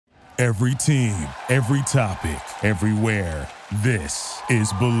Every team, every topic, everywhere. This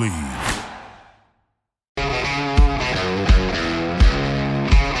is Believe.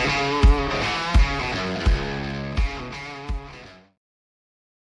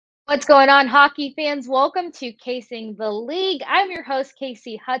 What's going on, hockey fans? Welcome to Kasing the League. I'm your host,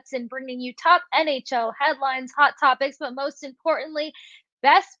 Casey Hudson, bringing you top NHL headlines, hot topics, but most importantly,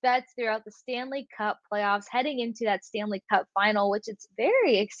 best bets throughout the Stanley Cup playoffs, heading into that Stanley Cup final, which it's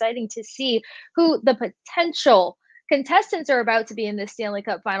very exciting to see who the potential contestants are about to be in this Stanley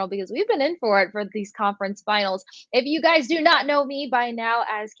Cup final, because we've been in for it for these conference finals. If you guys do not know me by now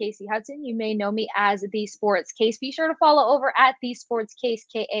as Casey Hudson, you may know me as The Sports Case. Be sure to follow over at The Sports Case,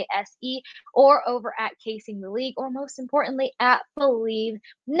 Kase, or over at Kasing the League, or most importantly at Believe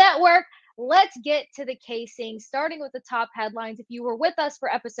Network. Let's get to the casing, starting with the top headlines. If you were with us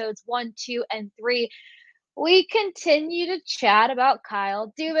for episodes 1, 2, and 3, we continue to chat about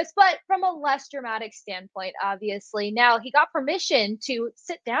Kyle Dubas, but from a less dramatic standpoint, obviously. Now, he got permission to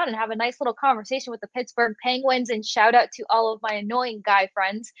sit down and have a nice little conversation with the Pittsburgh Penguins, and shout out to all of my annoying guy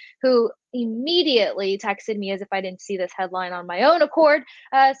friends who immediately texted me as if I didn't see this headline on my own accord,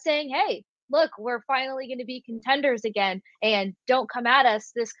 saying, hey, look, we're finally going to be contenders again, and don't come at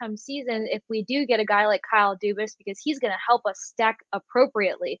us this come season if we do get a guy like Kyle Dubas, because he's going to help us stack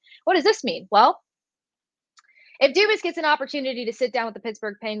appropriately. What does this mean? Well, if Dubas gets an opportunity to sit down with the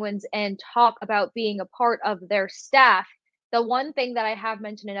Pittsburgh Penguins and talk about being a part of their staff, the one thing that I have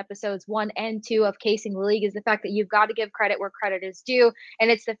mentioned in episodes 1 and 2 of Kasing the League is the fact that you've got to give credit where credit is due. And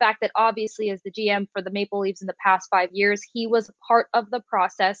it's the fact that obviously, as the GM for the Maple Leafs in the past 5 years, he was part of the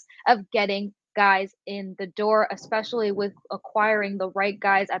process of getting guys in the door, especially with acquiring the right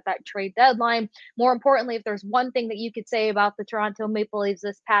guys at that trade deadline. More importantly, if there's one thing that you could say about the Toronto Maple Leafs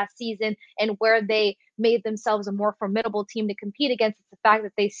this past season and where they made themselves a more formidable team to compete against, it's the fact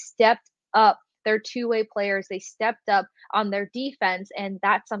that they stepped up their two-way players. They stepped up on their defense, and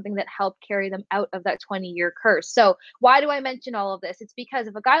that's something that helped carry them out of that 20-year curse. So why do I mention all of this? It's because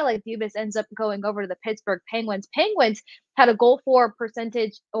if a guy like Dubas ends up going over to the Pittsburgh Penguins had a goal for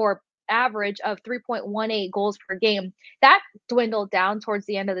percentage or average of 3.18 goals per game. That dwindled down towards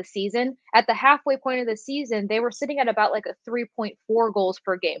the end of the season. At the halfway point of the season, they were sitting at about like a 3.4 goals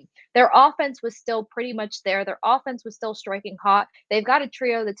per game. Their offense was still pretty much there. Their offense was still striking hot. They've got a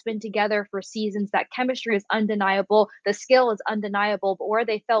trio that's been together for seasons. That chemistry is undeniable. The skill is undeniable. But where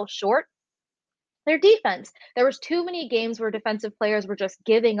they fell short, their defense. There was too many games where defensive players were just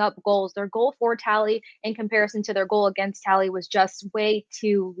giving up goals. Their goal for tally in comparison to their goal against tally was just way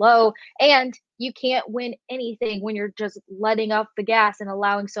too low. And you can't win anything when you're just letting off the gas and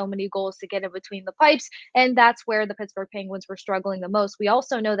allowing so many goals to get in between the pipes. And that's where the Pittsburgh Penguins were struggling the most. We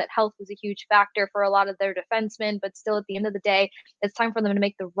also know that health was a huge factor for a lot of their defensemen, but still at the end of the day, it's time for them to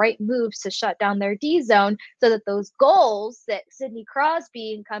make the right moves to shut down their D zone so that those goals that Sidney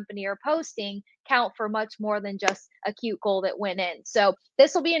Crosby and company are posting count for much more than just a cute goal that went in. So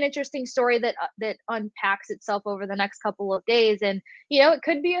this will be an interesting story that unpacks itself over the next couple of days. And, it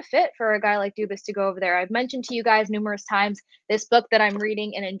could be a fit for a guy like Dubas to go over there. I've mentioned to you guys numerous times this book that I'm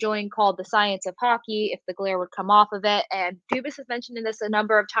reading and enjoying called The Science of Hockey, if the glare would come off of it. And Dubas has mentioned in this a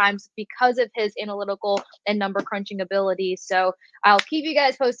number of times because of his analytical and number crunching ability. So I'll keep you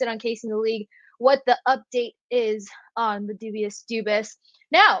guys posted on Kasing the League what the update is on the dubious Dubas.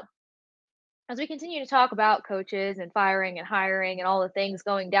 Now, as we continue to talk about coaches and firing and hiring and all the things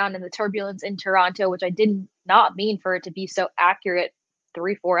going down in the turbulence in Toronto, which I did not mean for it to be so accurate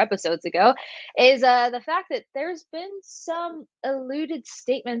 3-4 episodes ago, is the fact that there's been some alluded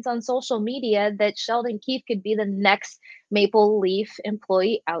statements on social media that Sheldon Keefe could be the next Maple Leaf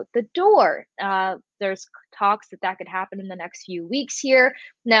employee out the door. There's talks that could happen in the next few weeks here.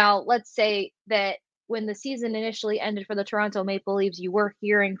 Now, let's say that when the season initially ended for the Toronto Maple Leafs, you were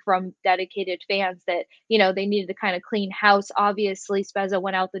hearing from dedicated fans that, they needed to kind of clean house. Obviously, Spezza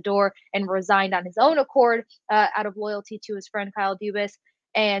went out the door and resigned on his own accord out of loyalty to his friend Kyle Dubas.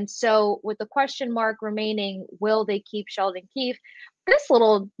 And so with the question mark remaining, will they keep Sheldon Keefe? This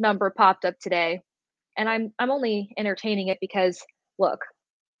little number popped up today, and I'm only entertaining it because, look,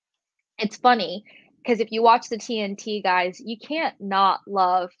 it's funny because if you watch the TNT guys, you can't not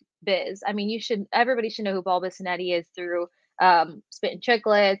love Biz. I mean, everybody should know who Paul Bissonnetti is through Spittin'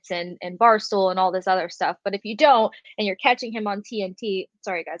 Chicklets and Barstool and all this other stuff. But if you don't, and you're catching him on TNT,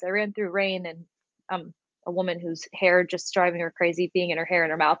 sorry guys, I ran through rain and I'm a woman whose hair just driving her crazy, being in her hair and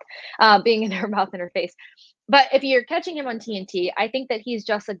her mouth, being in her mouth and her face. But if you're catching him on TNT, I think that he's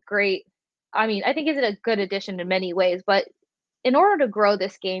just I think he's a good addition in many ways, but in order to grow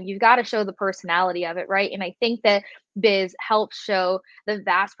this game, you've got to show the personality of it, right? And I think that Biz helps show the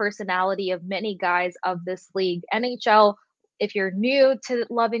vast personality of many guys of this league. NHL, if you're new to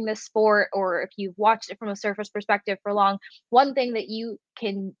loving this sport or if you've watched it from a surface perspective for long, one thing that you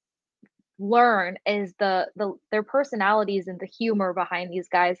can learn is their personalities and the humor behind these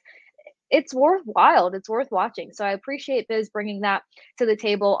guys. It's worthwhile. It's worth watching. So I appreciate Biz bringing that to the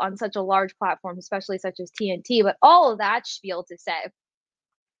table on such a large platform, especially such as TNT. But all of that spiel to say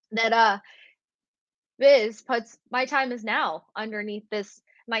that Biz puts my time is now underneath this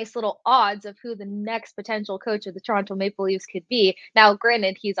nice little odds of who the next potential coach of the Toronto Maple Leafs could be. Now,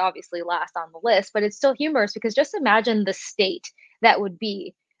 granted, he's obviously last on the list, but it's still humorous because just imagine the state that would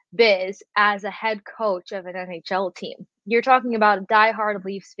be Biz as a head coach of an NHL team. You're talking about a diehard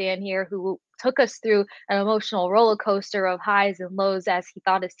Leafs fan here who took us through an emotional roller coaster of highs and lows as he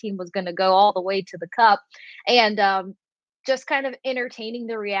thought his team was going to go all the way to the cup. And just kind of entertaining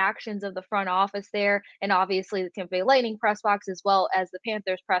the reactions of the front office there, and obviously the Tampa Bay Lightning press box as well as the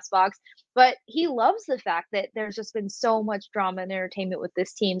Panthers press box. But he loves the fact that there's just been so much drama and entertainment with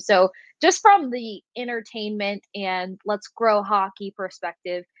this team. So just from the entertainment and let's grow hockey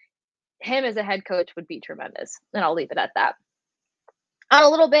perspective, him as a head coach would be tremendous. And I'll leave it at that. On a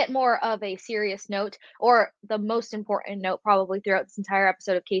little bit more of a serious note, or the most important note probably throughout this entire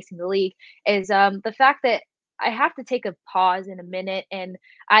episode of Kasing the League, is the fact that I have to take a pause in a minute, and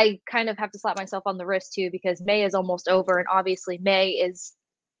I kind of have to slap myself on the wrist too because May is almost over, and obviously May is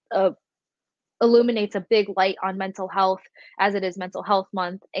illuminates a big light on mental health as it is Mental Health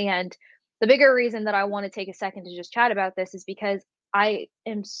Month. And the bigger reason that I want to take a second to just chat about this is because I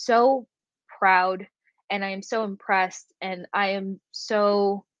am so proud and I am so impressed and I am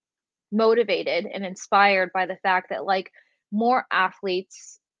so motivated and inspired by the fact that like more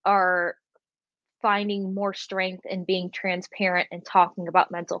athletes are finding more strength in being transparent and talking about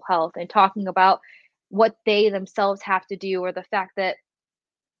mental health and talking about what they themselves have to do, or the fact that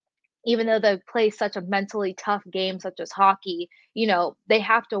even though they play such a mentally tough game such as hockey, they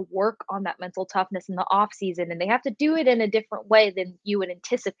have to work on that mental toughness in the off season and they have to do it in a different way than you would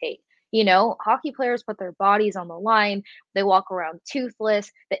anticipate. Hockey players put their bodies on the line. They walk around toothless.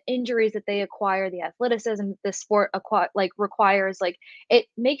 The injuries that they acquire, the athleticism the sport requires, it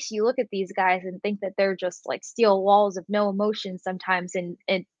makes you look at these guys and think that they're just like steel walls of no emotion sometimes, and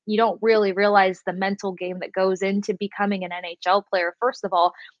you don't really realize the mental game that goes into becoming an NHL player. First of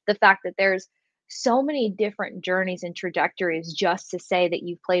all, the fact that there's so many different journeys and trajectories just to say that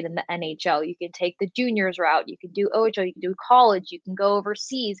you've played in the NHL. You can take the juniors route, you can do OHL, you can do college, you can go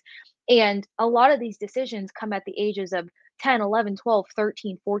overseas. And a lot of these decisions come at the ages of 10, 11, 12,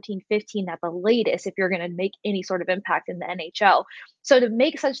 13, 14, 15 at the latest if you're going to make any sort of impact in the NHL. So to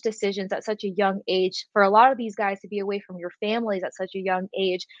make such decisions at such a young age, for a lot of these guys to be away from your families at such a young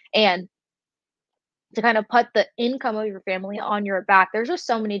age, and to kind of put the income of your family on your back. There's just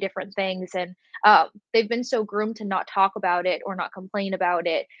so many different things. And they've been so groomed to not talk about it or not complain about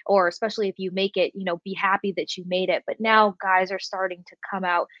it, or especially if you make it, be happy that you made it. But now guys are starting to come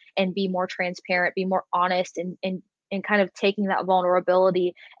out and be more transparent, be more honest, and kind of taking that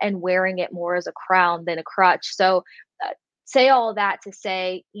vulnerability and wearing it more as a crown than a crutch. So say all of that to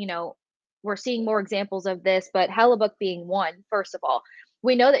say, we're seeing more examples of this, but Hellebuck being one, first of all.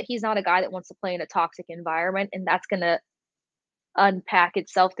 We know that he's not a guy that wants to play in a toxic environment, and that's going to unpack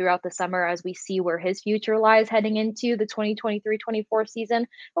itself throughout the summer as we see where his future lies heading into the 2023-24 season.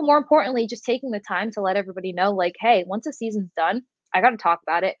 But more importantly, just taking the time to let everybody know, like, hey, once the season's done, I got to talk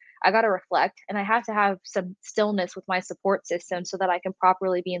about it. I got to reflect, and I have to have some stillness with my support system so that I can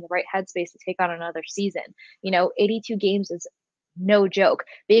properly be in the right headspace to take on another season. 82 games is no joke.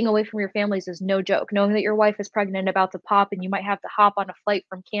 Being away from your families is no joke. Knowing that your wife is pregnant, about to pop, and you might have to hop on a flight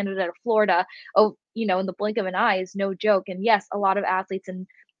from Canada to Florida, in the blink of an eye is no joke. And yes, a lot of athletes and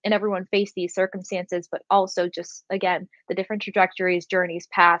everyone face these circumstances, but also just, again, the different trajectories, journeys,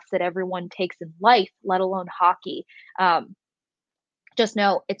 paths that everyone takes in life, let alone hockey. Just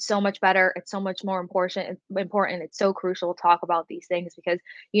know it's so much better. It's so much more important. It's so crucial to talk about these things because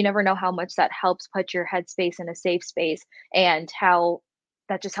you never know how much that helps put your headspace in a safe space, and how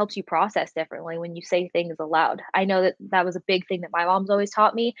that just helps you process differently when you say things aloud. I know that was a big thing that my mom's always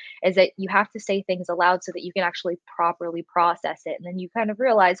taught me, is that you have to say things aloud so that you can actually properly process it. And then you kind of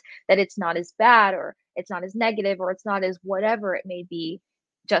realize that it's not as bad, or it's not as negative, or it's not as whatever it may be,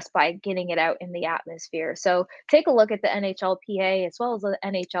 just by getting it out in the atmosphere. So take a look at the NHLPA as well as the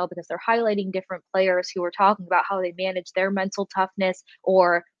NHL, because they're highlighting different players who are talking about how they manage their mental toughness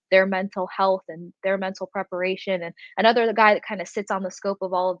or their mental health and their mental preparation. And another guy that kind of sits on the scope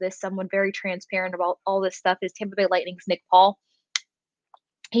of all of this, someone very transparent about all this stuff, is Tampa Bay Lightning's Nick Paul.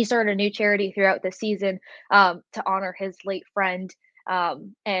 he started a new charity throughout the season to honor his late friend.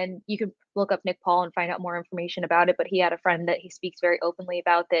 And you can look up Nick Paul and find out more information about it. But he had a friend that he speaks very openly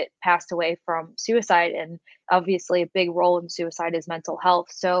about that passed away from suicide. And obviously, a big role in suicide is mental health.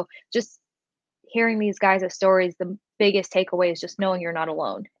 So just hearing these guys' stories, the biggest takeaway is just knowing you're not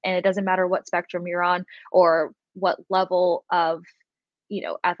alone. And it doesn't matter what spectrum you're on or what level of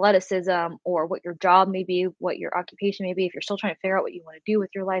athleticism or what your job may be, what your occupation may be. If you're still trying to figure out what you want to do with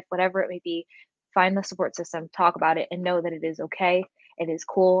your life, whatever it may be, find the support system, talk about it, and know that it is okay. It is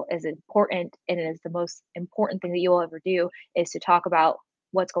cool, it is important, and it is the most important thing that you will ever do is to talk about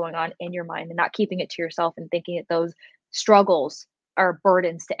what's going on in your mind and not keeping it to yourself and thinking that those struggles are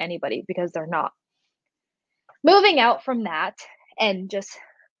burdens to anybody, because they're not. Moving out from that and just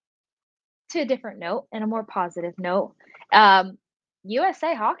to a different note and a more positive note,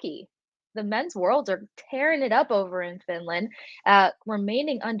 USA hockey, the men's worlds are tearing it up over in Finland,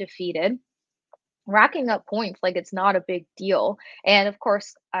 remaining undefeated, racking up points like it's not a big deal. And of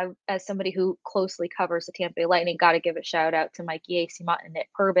course, as somebody who closely covers the Tampa Bay Lightning, got to give a shout out to Mikey Esimont and Nick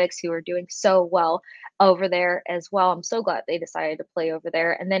Perbix, who are doing so well over there as well. I'm so glad they decided to play over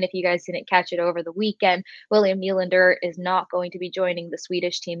there. And then if you guys didn't catch it over the weekend, William Nylander is not going to be joining the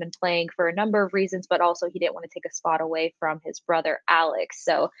Swedish team and playing for a number of reasons, but also he didn't want to take a spot away from his brother Alex.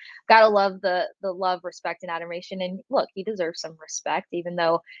 So gotta love the love, respect, and adoration. And look, he deserves some respect, even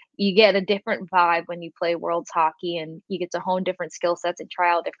though you get a different vibe when you play world's hockey and you get to hone different skill sets and try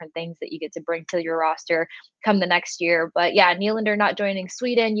out different things that you get to bring to your roster come the next year. But yeah, Nylander not joining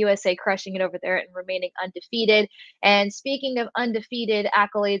Sweden, USA crushing it over there and remaining undefeated. And speaking of undefeated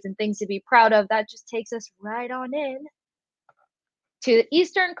accolades and things to be proud of, that just takes us right on in to the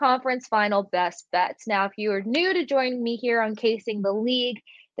Eastern Conference Final Best Bets. Now, if you are new to joining me here on Kasing the League,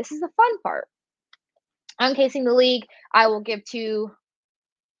 this is the fun part. On Kasing the League, I will give two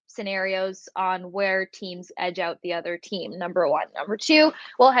scenarios on where teams edge out the other team. Number one. Number two,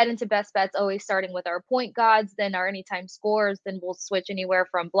 we'll head into best bets, always starting with our point gods, then our anytime scores. Then we'll switch anywhere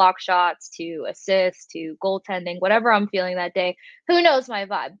from block shots to assists to goaltending, whatever I'm feeling that day. Who knows my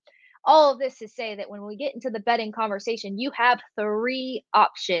vibe? All of this to say that when we get into the betting conversation, you have three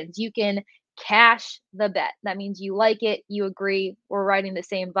options. You can cash the bet. That means you like it, you agree, we're riding the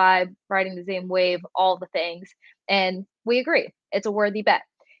same vibe, riding the same wave, all the things, and we agree. It's a worthy bet.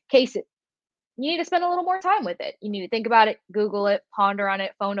 Case it. You need to spend a little more time with it. You need to think about it, Google it, ponder on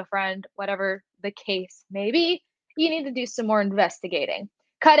it, phone a friend, whatever the case may be. You need to do some more investigating.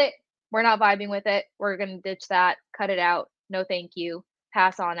 Cut it. We're not vibing with it. We're going to ditch that. Cut it out. No, thank you.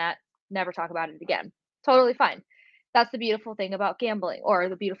 Pass on that. Never talk about it again. Totally fine. That's the beautiful thing about gambling, or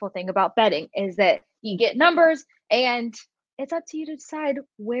the beautiful thing about betting, is that you get numbers and it's up to you to decide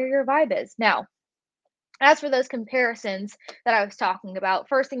where your vibe is. Now, as for those comparisons that I was talking about,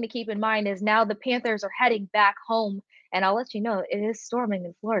 first thing to keep in mind is now the Panthers are heading back home, and I'll let you know it is storming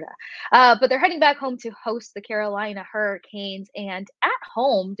in Florida. But they're heading back home to host the Carolina Hurricanes, and at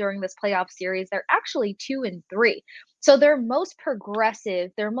home during this playoff series, they're actually 2-3. So their most progressive,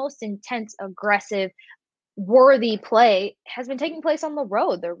 their most intense, aggressive, worthy play has been taking place on the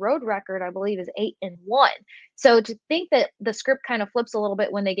road. Their road record, I believe, is 8-1. So to think that the script kind of flips a little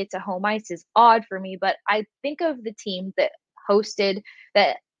bit when they get to home ice is odd for me. But I think of the team that hosted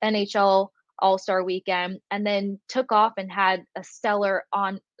the NHL All-Star Weekend and then took off and had a stellar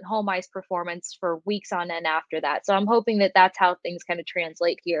on home ice performance for weeks on end after that. So I'm hoping that that's how things kind of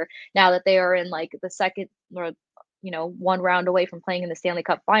translate here now that they are in like the second, or one round away from playing in the Stanley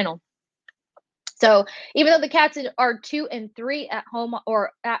Cup final. So even though the Cats are 2-3 at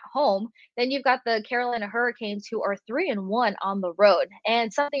home, then you've got the Carolina Hurricanes, who are 3-1 on the road.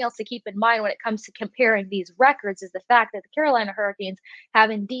 And something else to keep in mind when it comes to comparing these records is the fact that the Carolina Hurricanes have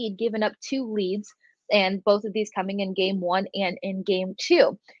indeed given up 2 leads, and both of these coming in game 1 and in game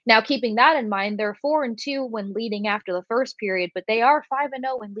 2. Now, keeping that in mind, they're 4-2 when leading after the first period, but they are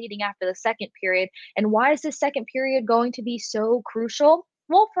 5-0 when leading after the second period. And why is the second period going to be so crucial?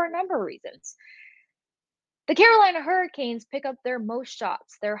 Well, for a number of reasons. The Carolina Hurricanes pick up their most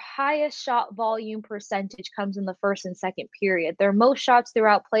shots. Their highest shot volume percentage comes in the first and second period. Their most shots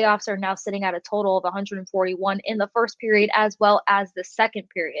throughout playoffs are now sitting at a total of 141 in the first period as well as the second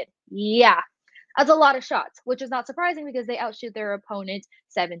period. Yeah, that's a lot of shots, which is not surprising because they outshoot their opponent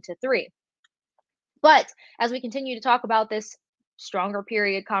 7-3. But as we continue to talk about this stronger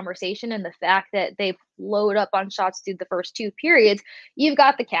period conversation and the fact that they've loaded up on shots through the first 2 periods, you've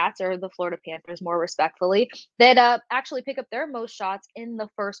got the Cats, or the Florida Panthers more respectfully, that actually pick up their most shots in the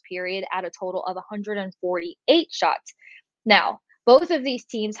first period at a total of 148 shots. Now, Both of these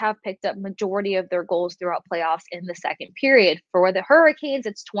teams have picked up majority of their goals throughout playoffs in the second period. For the Hurricanes,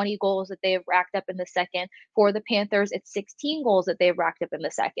 it's 20 goals that they have racked up in the second. For the Panthers, it's 16 goals that they have racked up in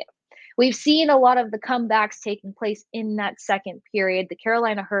the second. We've seen a lot of the comebacks taking place in that second period. The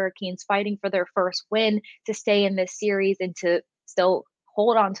Carolina Hurricanes fighting for their first win to stay in this series and to still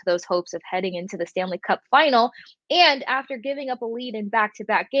hold on to those hopes of heading into the Stanley Cup final. And after giving up a lead in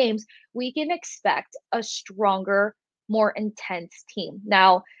back-to-back games, we can expect a stronger, more intense team.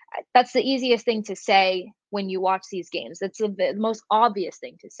 Now, that's the easiest thing to say when you watch these games. It's the most obvious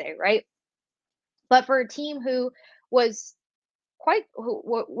thing to say, right? But for a team who was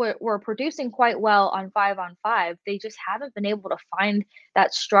were producing quite well on 5-on-5, they just haven't been able to find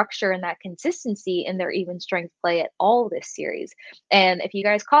that structure and that consistency in their even strength play at all this series. And if you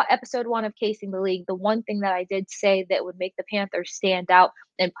guys caught episode 1 of Kasing the League, the one thing that I did say that would make the Panthers stand out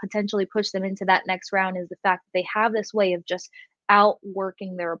and potentially push them into that next round is the fact that they have this way of just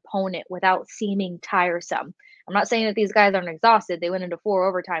outworking their opponent without seeming tiresome. I'm not saying that these guys aren't exhausted. They went into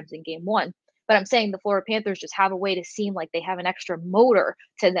 4 overtimes in game 1. But I'm saying the Florida Panthers just have a way to seem like they have an extra motor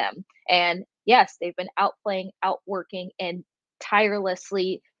to them. And yes, they've been outplaying, outworking, and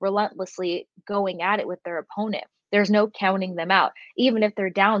tirelessly, relentlessly going at it with their opponent. There's no counting them out. Even if they're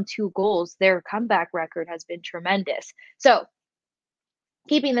down 2 goals, their comeback record has been tremendous. So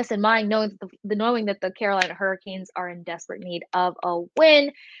keeping this in mind, knowing that the Carolina Hurricanes are in desperate need of a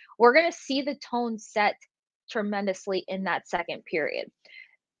win, we're going to see the tone set tremendously in that second period.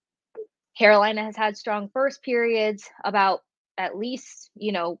 Carolina has had strong first periods, about at least,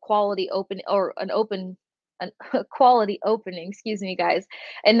 quality open or a quality opening, excuse me, guys,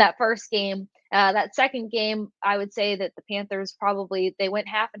 in that first game. That second game, I would say that the Panthers they went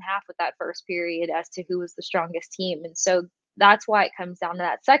half and half with that first period as to who was the strongest team. And so that's why it comes down to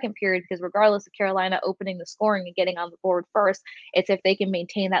that second period, because regardless of Carolina opening the scoring and getting on the board first, it's if they can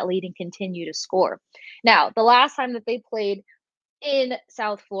maintain that lead and continue to score. Now, the last time that they played in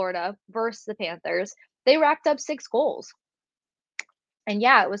South Florida versus the Panthers, they racked up 6 goals. And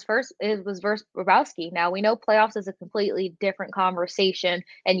yeah, it was versus Bobrovsky. Now we know playoffs is a completely different conversation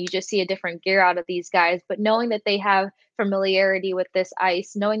and you just see a different gear out of these guys, but knowing that they have familiarity with this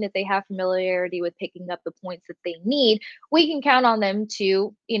ice, knowing that they have familiarity with picking up the points that they need, we can count on them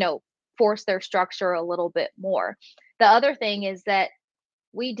to, force their structure a little bit more. The other thing is that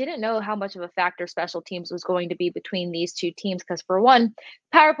we didn't know how much of a factor special teams was going to be between these two teams because, for one,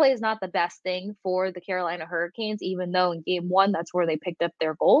 power play is not the best thing for the Carolina Hurricanes, even though in game 1, that's where they picked up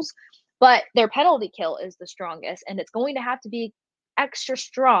their goals. But their penalty kill is the strongest, and it's going to have to be extra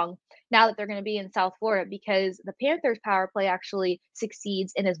strong now that they're going to be in South Florida, because the Panthers power play actually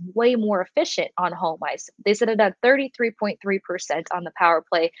succeeds and is way more efficient on home ice. They set it at 33.3% on the power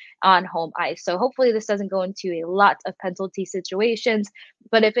play on home ice. So hopefully this doesn't go into a lot of penalty situations,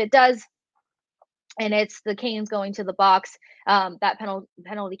 but if it does, and it's the Canes going to the box, that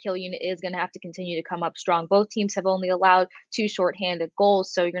penalty kill unit is going to have to continue to come up strong. Both teams have only allowed 2 shorthanded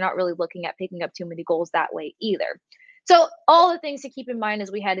goals, so you're not really looking at picking up too many goals that way either. So all the things to keep in mind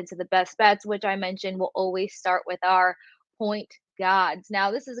as we head into the best bets, which I mentioned, we'll always start with our point gods.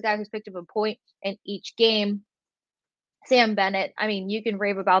 Now, this is a guy who's picked up a point in each game. Sam Bennett, I mean, you can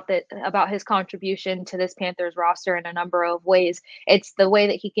rave about his contribution to this Panthers roster in a number of ways. It's the way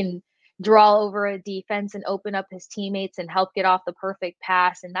that he can draw over a defense and open up his teammates and help get off the perfect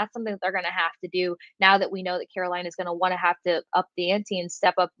pass. And that's something that they're going to have to do now that we know that Carolina is going to want to have to up the ante and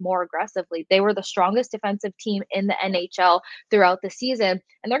step up more aggressively. They were the strongest defensive team in the NHL throughout the season,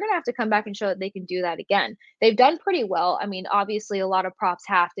 and they're going to have to come back and show that they can do that again. They've done pretty well. I mean, obviously a lot of props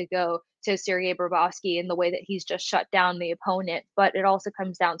have to go to Sergei Bobrovsky in the way that he's just shut down the opponent, but it also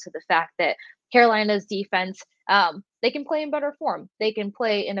comes down to the fact that Carolina's defense, they can play in better form. They can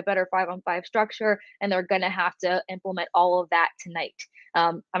play in a better 5-on-5 structure, and they're going to have to implement all of that tonight.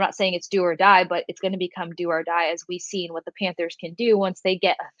 I'm not saying it's do or die, but it's going to become do or die, as we've seen what the Panthers can do once they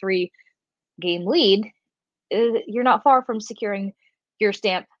get a 3-game lead. You're not far from securing your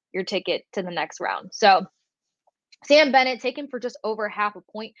ticket to the next round. So Sam Bennett taken for just over half a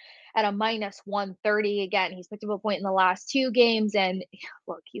point at a -130. Again, he's picked up a point in the last 2 games, and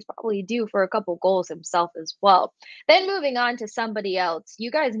look, he's probably due for a couple goals himself as well. Then moving on to somebody else.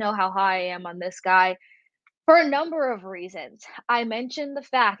 You guys know how high I am on this guy for a number of reasons. I mentioned the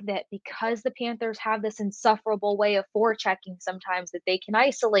fact that because the Panthers have this insufferable way of forechecking sometimes, that they can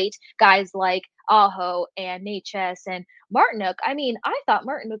isolate guys like Aho and Natchez and Martinook. I mean, I thought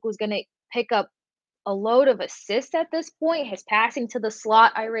Martinook was going to pick up a load of assists at this point. His passing to the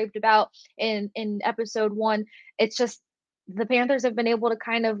slot I raved about in episode 1. It's just the Panthers have been able to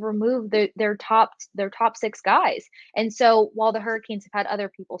kind of remove their top 6 guys. And so while the Hurricanes have had other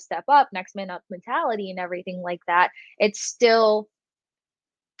people step up, next man up mentality and everything like that, it's still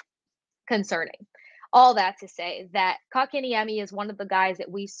concerning. All that to say that Kotkaniemi is one of the guys that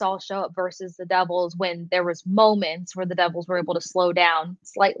we saw show up versus the Devils when there was moments where the Devils were able to slow down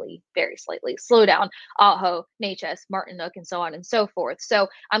slightly, very slightly, slow down Aho, Natchez, Martinook, and so on and so forth. So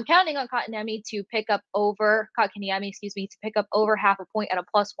I'm counting on Kotkaniemi to pick up over half a point at a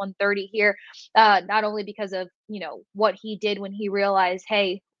plus 130 here, not only because of, what he did when he realized,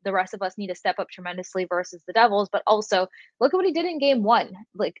 hey, the rest of us need to step up tremendously versus the Devils, but also look at what he did in game 1.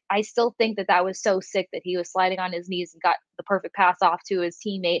 Like, I still think that was so sick that he was sliding on his knees and got the perfect pass off to his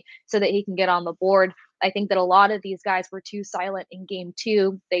teammate so that he can get on the board. I think that a lot of these guys were too silent in game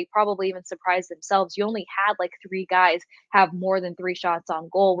 2. They probably even surprised themselves. You only had like 3 guys have more than 3 shots on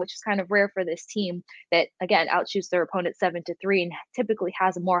goal, which is kind of rare for this team that, again, outshoots their opponent 7-3 and typically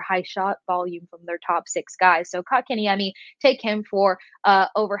has a more high shot volume from their top 6 guys. So Kotkaniemi, take him for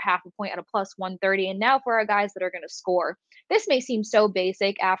over half a point at a plus 130. And now for our guys that are going to score. This may seem so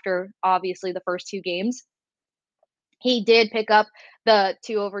basic after, obviously, the first 2 games. He did pick up the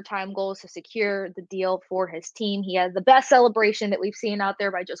 2 overtime goals to secure the deal for his team. He has the best celebration that we've seen out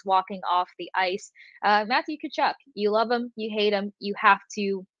there by just walking off the ice. Matthew Tkachuk, you love him, you hate him, you have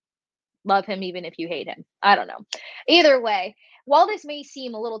to love him even if you hate him. I don't know. Either way, while this may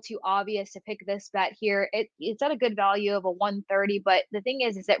seem a little too obvious to pick this bet here, it's at a good value of a 130. But the thing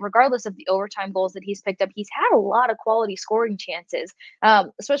is that regardless of the overtime goals that he's picked up, he's had a lot of quality scoring chances,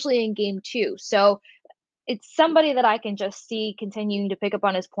 especially in game 2. So it's somebody that I can just see continuing to pick up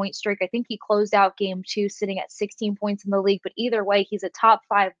on his point streak. I think he closed out game 2 sitting at 16 points in the league, but either way, he's a top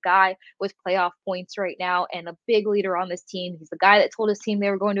 5 guy with playoff points right now and a big leader on this team. He's the guy that told his team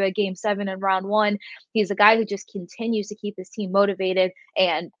they were going to a game 7 in round 1. He's a guy who just continues to keep his team motivated,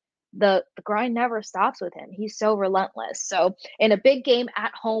 and the grind never stops with him. He's so relentless. So in a big game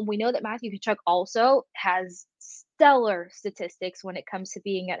at home, we know that Matthew Tkachuk also has stellar statistics when it comes to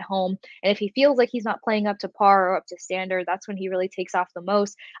being at home. And if he feels like he's not playing up to par or up to standard, that's when he really takes off the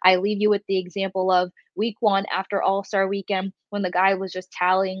most. I leave you with the example of week 1 after All-Star weekend when the guy was just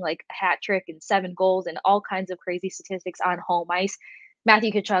tallying like a hat trick and 7 goals and all kinds of crazy statistics on home ice.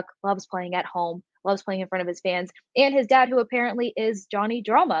 Matthew Tkachuk loves playing at home, loves playing in front of his fans, and his dad, who apparently is Johnny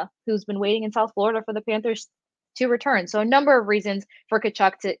Drama, who's been waiting in South Florida for the Panthers to return. So a number of reasons for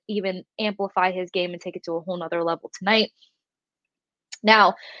Tkachuk to even amplify his game and take it to a whole nother level tonight.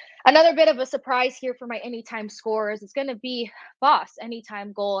 Now, another bit of a surprise here for my anytime scorers is going to be Fast,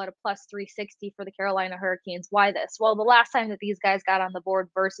 anytime goal at a plus 360 for the Carolina Hurricanes. Why this? Well, the last time that these guys got on the board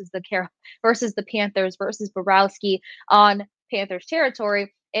versus the Panthers versus Bobrovsky on Panthers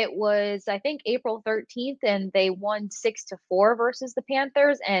territory, it was, I think, April 13th, and they won 6-4 versus the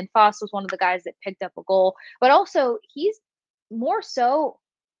Panthers, and Fast was one of the guys that picked up a goal. But also, he's more so,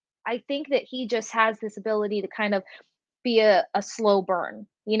 I think that he just has this ability to kind of be a slow burn.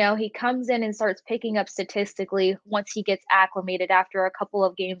 He comes in and starts picking up statistically once he gets acclimated after a couple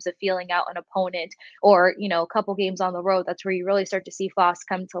of games of feeling out an opponent or, a couple games on the road. That's where you really start to see Foss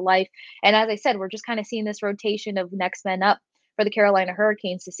come to life. And as I said, we're just kind of seeing this rotation of next men up for the Carolina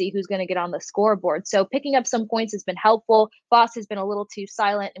Hurricanes to see who's going to get on the scoreboard. So picking up some points has been helpful. Foss has been a little too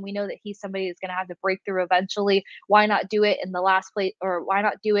silent, and we know that he's somebody that's going to have to break through eventually. Why not do it in the last play, or why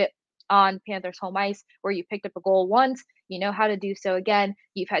not do it on Panthers home ice where you picked up a goal once? You know how to do so again.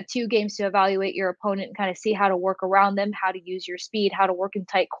 You've had 2 games to evaluate your opponent and kind of see how to work around them, how to use your speed, how to work in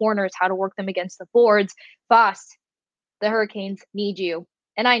tight corners, how to work them against the boards. Foss, the Hurricanes need you,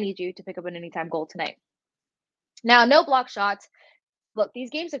 and I need you to pick up an anytime goal tonight. Now, no block shots. Look, these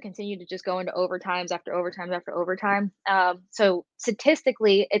games have continued to just go into overtimes after overtimes after overtime. So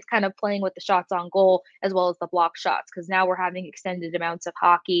statistically, it's kind of playing with the shots on goal as well as the block shots, because now we're having extended amounts of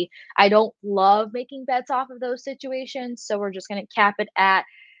hockey. I don't love making bets off of those situations, so we're just going to cap it at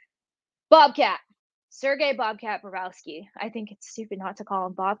Bobcat. Sergei Bobcat Bobrovsky. I think it's stupid not to call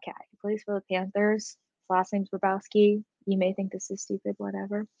him Bobcat. He plays for the Panthers. His last name's Bobrovsky. You may think this is stupid,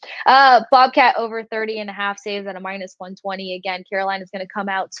 whatever. Bobcat over 30.5 saves at a minus 120. Again, Carolina's going to come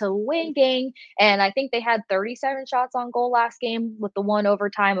out to winning, and I think they had 37 shots on goal last game with the 1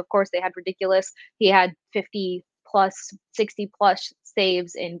 overtime. Of course, they had ridiculous. He had 50 plus, 60 plus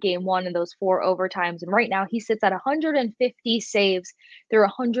saves in game 1 in those 4 overtimes, and right now he sits at 150 saves through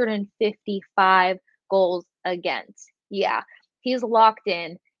 155 goals against. Yeah, he's locked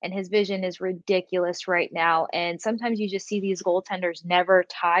in. And his vision is ridiculous right now. And sometimes you just see these goaltenders never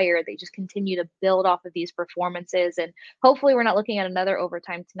tire. They just continue to build off of these performances. And hopefully we're not looking at another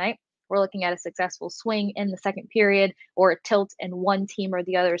overtime tonight. we're looking at a successful swing in the second period or a tilt in one team or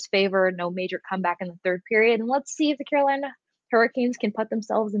the other's favor. No major comeback in the third period. And let's see if the Carolina Hurricanes can put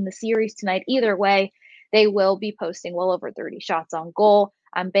themselves in the series tonight. Either way, they will be posting well over 30 shots on goal.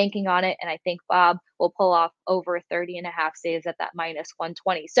 I'm banking on it, and I think Bob will pull off over 30.5 saves at that minus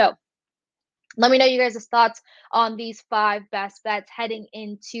 120. So let me know you guys' thoughts on these 5 best bets heading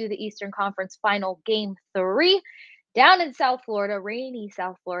into the Eastern Conference Final Game 3 down in South Florida, rainy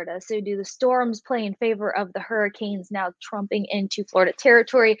South Florida. So do the Storms play in favor of the Hurricanes now trumping into Florida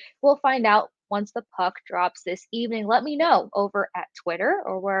territory? We'll find out once the puck drops this evening. Let me know over at Twitter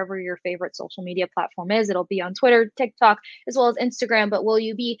or wherever your favorite social media platform is. It'll be on Twitter, TikTok, as well as Instagram. But will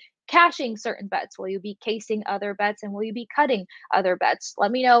you be cashing certain bets? Will you be casing other bets? And will you be cutting other bets?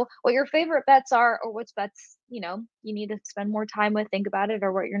 Let me know what your favorite bets are, or which bets, you need to spend more time with, think about it,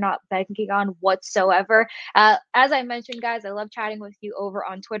 or what you're not banking on whatsoever. As I mentioned, guys, I love chatting with you over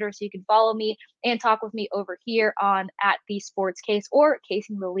on Twitter, so you can follow me and talk with me over here on @TheSportsCase or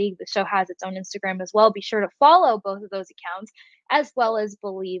Kasing the League. The show has its own Instagram as well. Be sure to follow both of those accounts, as well as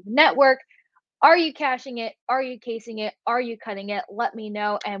Believe Network. Are you cashing it? Are you casing it? Are you cutting it? Let me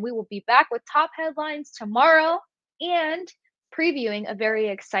know. And we will be back with top headlines tomorrow and previewing a very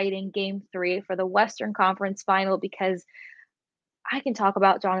exciting Game 3 for the Western Conference Final, because I can talk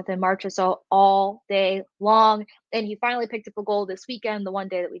about Jonathan Marchessault all day long. And he finally picked up a goal this weekend, the one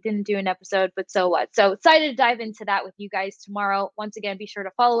day that we didn't do an episode, but so what? So excited to dive into that with you guys tomorrow. Once again, be sure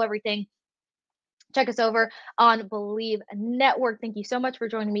to follow everything. Check us over on Believe Network. Thank you so much for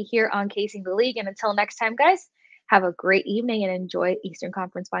joining me here on Kasing the League. And until next time, guys, have a great evening and enjoy Eastern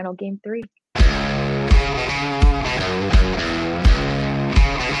Conference Final Game 3.